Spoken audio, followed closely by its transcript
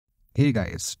Hey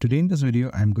guys, today in this video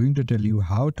I'm going to tell you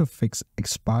how to fix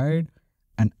expired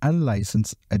and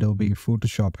unlicensed Adobe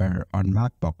Photoshop error on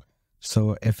MacBook.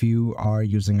 So if you are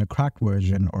using a cracked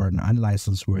version or an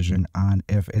unlicensed version and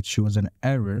if it shows an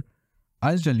error,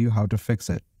 I'll tell you how to fix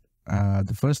it.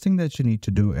 The first thing that you need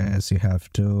to do is you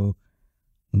have to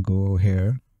go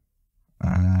here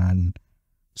and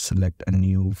select a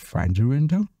new Finder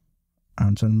window.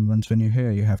 And so once when you're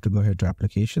here, you have to go here to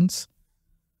Applications.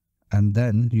 And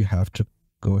then you have to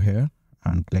go here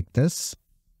and click this.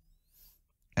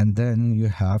 And then you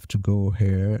have to go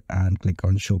here and click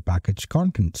on Show Package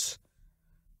Contents.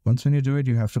 Once when you do it,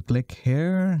 you have to click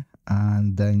here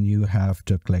and then you have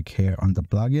to click here on the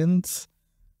plugins,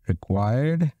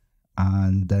 required,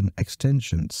 and then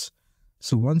extensions.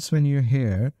 So once when you're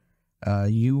here,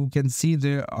 you can see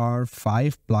there are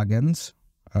 5 plugins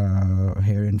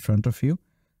here in front of you.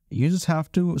 You just have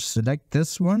to select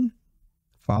this one,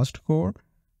 Fast Core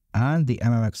and the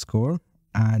MMX Core,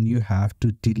 and you have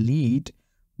to delete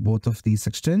both of these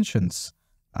extensions.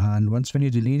 And once when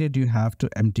you delete it, you have to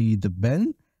empty the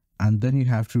bin and then you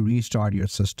have to restart your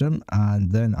system,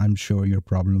 and then I'm sure your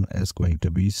problem is going to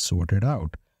be sorted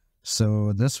out.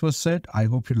 So this was it. I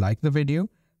hope you liked the video.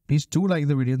 Please do like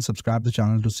the video and subscribe to the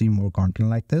channel to see more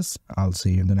content like this. I'll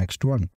see you in the next one.